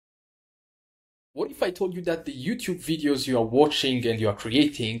What if I told you that the YouTube videos you are watching and you are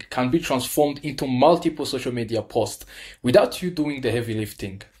creating can be transformed into multiple social media posts without you doing the heavy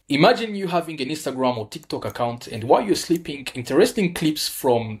lifting? Imagine you having an Instagram or TikTok account, and while you're sleeping, interesting clips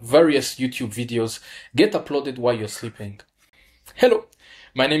from various YouTube videos get uploaded while you're sleeping. Hello,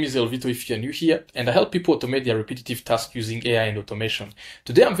 my name is Elvito if you're new here, and I help people automate their repetitive tasks using AI and automation.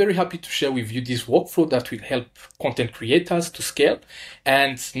 Today, I'm very happy to share with you this workflow that will help content creators to scale.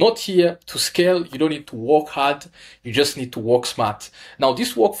 And not here to scale, you don't need to work hard, you just need to work smart. Now,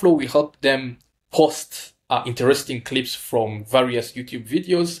 this workflow will help them post interesting clips from various YouTube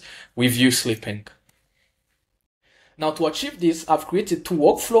videos with you sleeping. Now, to achieve this, I've created two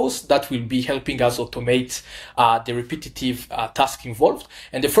workflows that will be helping us automate the repetitive task involved.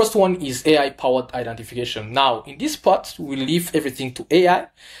 And the first one is AI-powered identification. Now, in this part, we'll leave everything to AI.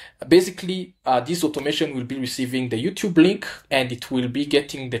 Basically, this automation will be receiving the YouTube link, and it will be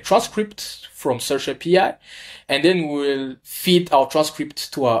getting the transcript from Search API. And then we'll feed our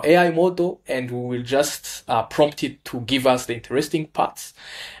transcript to our AI model, and we will just prompt it to give us the interesting parts.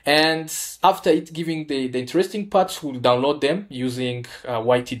 And after it giving the interesting parts, we'll download them using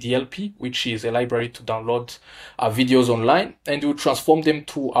YTDLP, which is a library to download videos online, and we'll transform them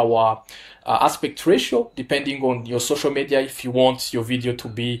to our aspect ratio, depending on your social media. If you want your video to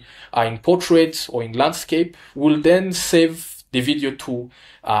be in portrait or in landscape, we'll then save the video to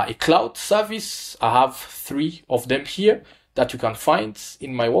a cloud service. I have 3 of them here that you can find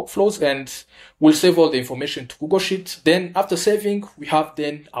in my workflows, and we'll save all the information to Google Sheet. Then after saving, we have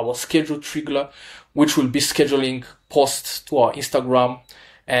then our schedule trigger, which will be scheduling posts to our Instagram,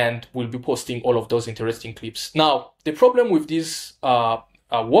 and we'll be posting all of those interesting clips. Now, the problem with this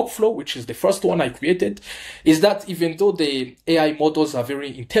workflow, which is the first one I created, is that even though the AI models are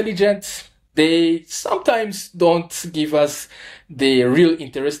very intelligent, they sometimes don't give us the real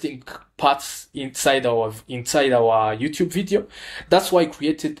interesting parts inside our YouTube video. That's why I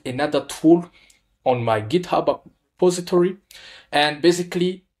created another tool on my GitHub repository. And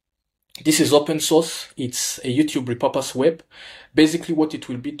basically, this is open source. It's a YouTube repurpose web. Basically, what it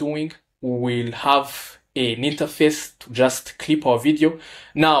will be doing, we will have an interface to just clip our video.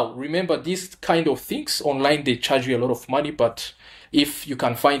 Now, remember, these kind of things online, they charge you a lot of money, but if you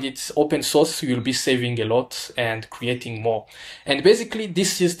can find it open source, you'll be saving a lot and creating more. And basically,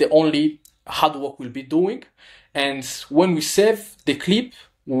 this is the only hard work we'll be doing. And when we save the clip,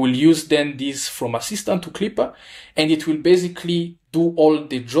 we will use then this from assistant to clipper, and it will basically do all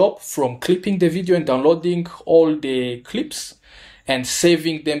the job from clipping the video and downloading all the clips and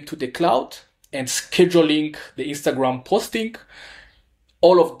saving them to the cloud and scheduling the Instagram posting.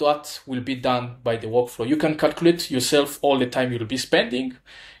 All of that will be done by the workflow. You can calculate yourself all the time you'll be spending.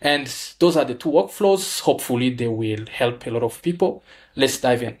 And those are the 2 workflows. Hopefully they will help a lot of people. Let's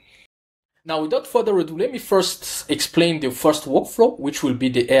dive in. Now, without further ado, let me first explain the first workflow, which will be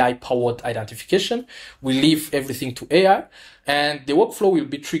the AI-powered identification. We leave everything to AI, and the workflow will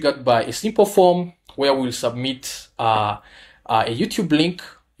be triggered by a simple form where we'll submit a YouTube link,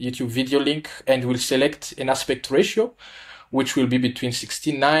 YouTube video link, and we'll select an aspect ratio, which will be between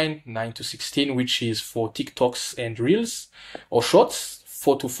 16:9, 9:16, which is for TikToks and Reels or Shorts,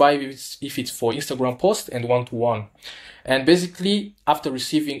 4:5 if it's for Instagram post, and 1:1. And basically, after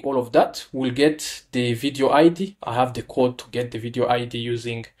receiving all of that, we'll get the video ID. I have the code to get the video ID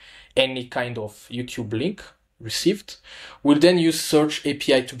using any kind of YouTube link received. We'll then use Search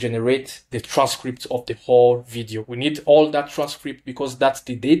API to generate the transcript of the whole video. We need all that transcript because that's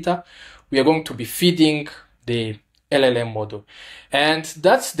the data we are going to be feeding the LLM model. And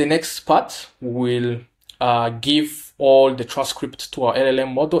that's the next part. We'll give all the transcript to our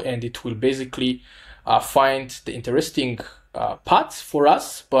LLM model, and it will basically find the interesting parts for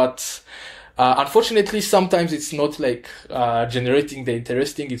us. But unfortunately, sometimes it's not like generating the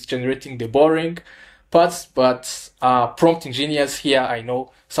interesting, it's generating the boring parts. But prompt engineers here, I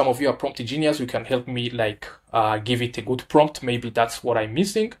know some of you are prompt engineers, you can help me like give it a good prompt. Maybe that's what I'm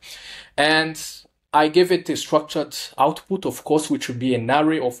missing. And I gave it a structured output, of course, which will be an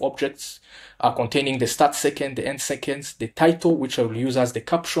array of objects containing the start second, the end seconds, the title, which I will use as the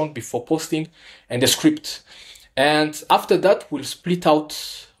caption before posting, and the script. And after that, we'll split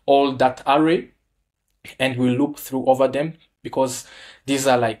out all that array and we'll loop through over them, because these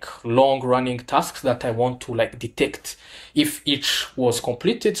are like long running tasks that I want to like detect if each was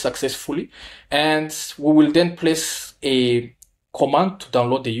completed successfully. And we will then place a command to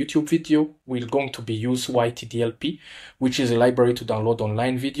download the YouTube video. We're going to be use YTDLP, which is a library to download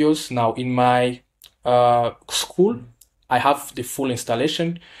online videos. Now in my school, I have the full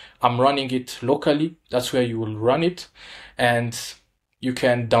installation. I'm running it locally. That's where you will run it. And you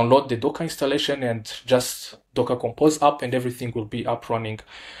can download the Docker installation and just Docker Compose app, and everything will be up running.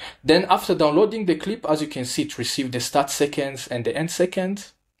 Then after downloading the clip, as you can see, it received the start seconds and the end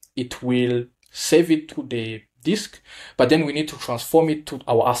seconds. It will save it to the disk, but then we need to transform it to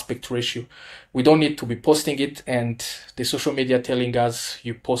our aspect ratio. We don't need to be posting it and the social media telling us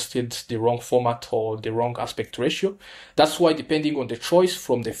you posted the wrong format or the wrong aspect ratio. That's why, depending on the choice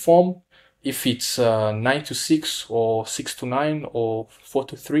from the form, if it's 9:6 or 6:9 or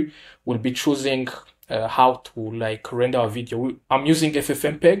 4:3, we'll be choosing how to like render a video. I'm using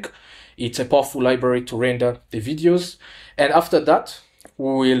FFmpeg. It's a powerful library to render the videos. And after that,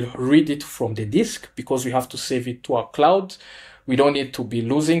 we will read it from the disk because we have to save it to our cloud. We don't need to be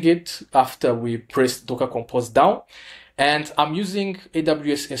losing it after we press Docker Compose down. And I'm using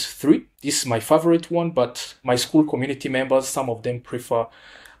AWS S3. This is my favorite one, but my Skool community members, some of them prefer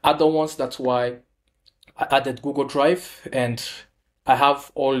other ones. That's why I added Google Drive, and I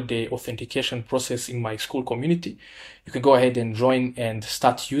have all the authentication process in my Skool community. You can go ahead and join and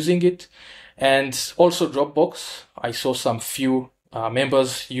start using it. And also Dropbox. I saw some few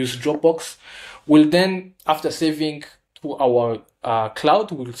members use Dropbox. We'll then, after saving to our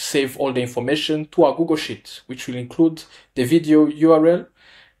cloud, we'll save all the information to our Google Sheet, which will include the video URL,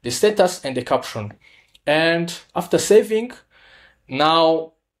 the status, and the caption. And after saving,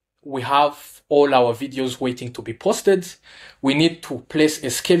 now we have all our videos waiting to be posted. We need to place a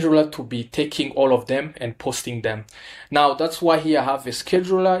scheduler to be taking all of them and posting them. Now that's why here I have a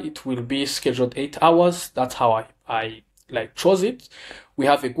scheduler. It will be scheduled 8 hours. That's how I like chose it. We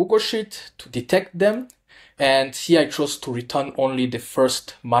have a Google Sheet to detect them. And here I chose to return only the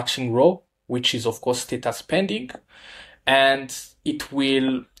first matching row, which is of course status pending. And it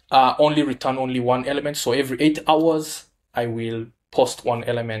will only return only one element. So every 8 hours, I will post one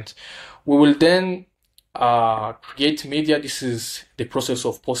element. We will then create media. This is the process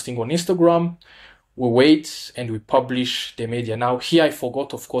of posting on Instagram. We wait and we publish the media. Now here I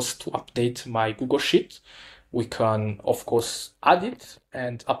forgot, of course, to update my Google Sheet. We can, of course, add it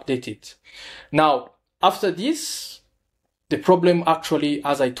and update it. Now, after this, the problem actually,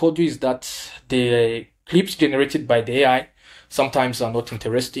 as I told you, is that the clips generated by the AI sometimes are not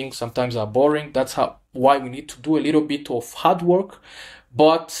interesting, sometimes are boring. That's why we need to do a little bit of hard work.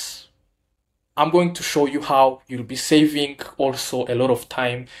 But I'm going to show you how you'll be saving also a lot of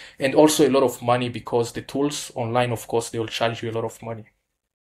time and also a lot of money, because the tools online, of course, they will charge you a lot of money.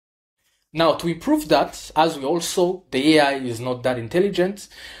 Now, to improve that, as the AI is not that intelligent,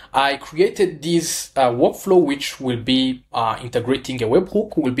 I created this workflow, which will be integrating a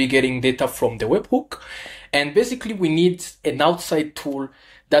webhook. We'll be getting data from the webhook. And basically, we need an outside tool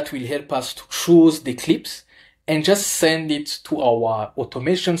that will help us to choose the clips and just send it to our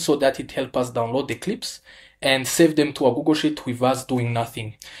automation so that it helps us download the clips and save them to a Google Sheet with us doing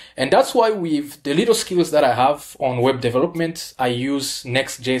nothing. And that's why with the little skills that I have on web development, I use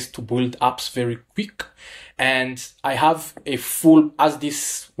Next.js to build apps very quick. And I have a full, as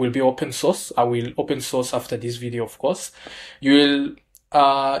this will be open source, I will open source after this video, of course. You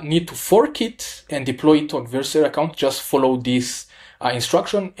will need to fork it and deploy it on Vercel account. Just follow this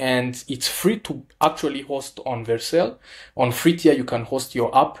instruction, and it's free to actually host on Vercel. On free tier, you can host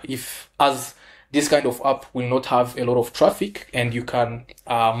your app as this kind of app will not have a lot of traffic, and you can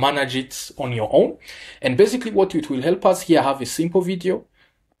manage it on your own. And basically what it will help us here, I have a simple video.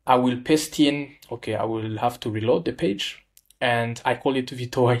 I will paste in, okay, I will have to reload the page, and I call it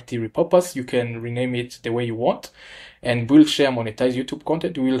Vito IT repurpose. You can rename it the way you want. And build, share, monetize YouTube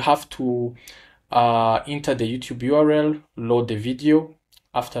content. We will have to enter the YouTube URL, load the video.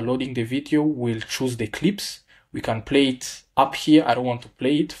 After loading the video, we'll choose the clips. We can play it up here. I don't want to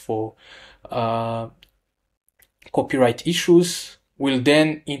play it for copyright issues. We'll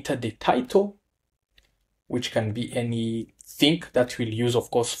then enter the title, which can be anything that we'll use, of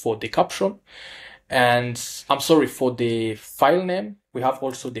course, for the caption. And I'm sorry, for the file name, we have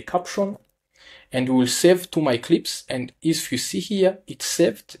also the caption. And we will save to my clips. And if you see here, it's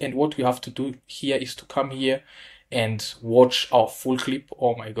saved. And what we have to do here is to come here and watch our full clip.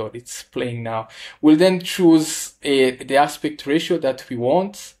 Oh my God, it's playing now. We'll then choose the aspect ratio that we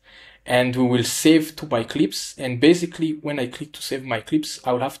want, and we will save to my clips. And basically, when I click to save my clips,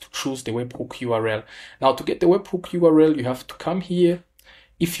 I will have to choose the webhook URL. Now, to get the webhook URL, you have to come here.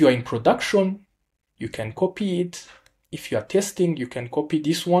 If you are in production, you can copy it. If you are testing, you can copy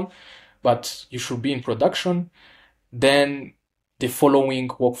this one, but you should be in production. Then the following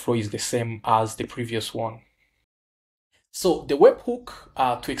workflow is the same as the previous one. So the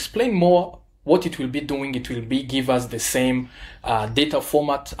webhook, to explain more what it will be doing, it will be give us the same data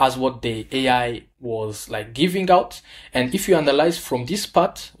format as what the AI was like giving out. And if you analyze from this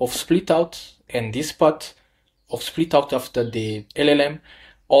part of split out and this part of split out after the LLM,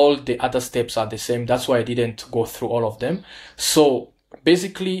 all the other steps are the same. That's why I didn't go through all of them. So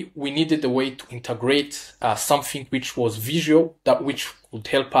basically we needed a way to integrate something which was visual, that which would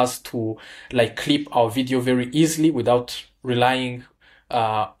help us to like clip our video very easily without relying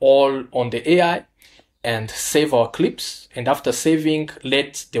all on the AI, and save our clips. And after saving,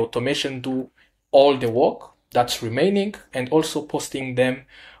 let the automation do all the work that's remaining, and also posting them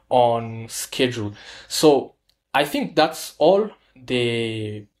on schedule. So I think that's all.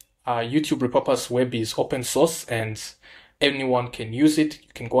 The YouTube Repurpose Web is open source and anyone can use it. You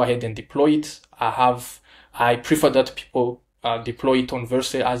can go ahead and deploy it. I prefer that people deploy it on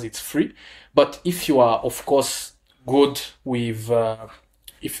Verse as it's free. But if you are, of course, good with,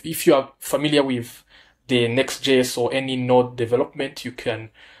 if you are familiar with the Next.js or any node development, you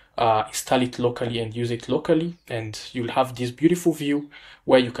can install it locally and use it locally, and you'll have this beautiful view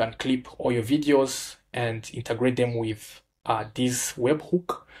where you can clip all your videos and integrate them with this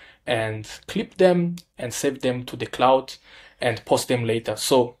webhook and clip them and save them to the cloud and post them later.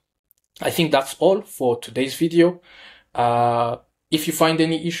 So I think that's all for today's video. If you find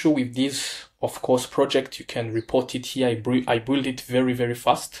any issue with this, of course, project, you can report it here. I build it very, very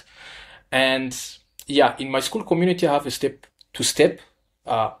fast. And yeah, in my Skool community, I have a step-to-step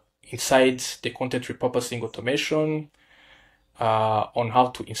inside the content repurposing automation on how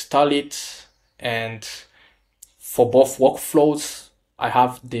to install it. And for both workflows, I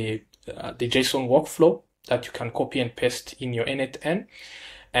have the JSON workflow that you can copy and paste in your N8N.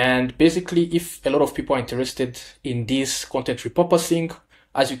 And basically, if a lot of people are interested in this content repurposing,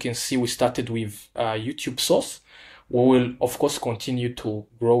 as you can see, we started with YouTube source. We will, of course, continue to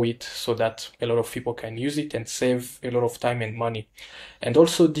grow it so that a lot of people can use it and save a lot of time and money. And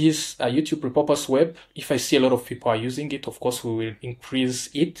also this YouTube Repurpose Web, if I see a lot of people are using it, of course, we will increase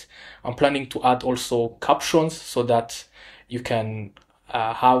it. I'm planning to add also captions so that you can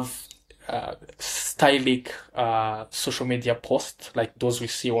have stylic social media posts like those we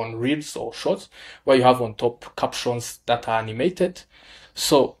see on Reels or Shorts, where you have on top captions that are animated.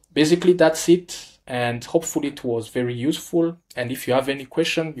 So basically that's it. And hopefully it was very useful. And if you have any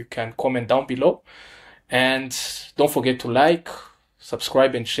question, you can comment down below. And don't forget to like,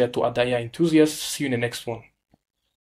 subscribe, and share to other AI enthusiasts. See you in the next one.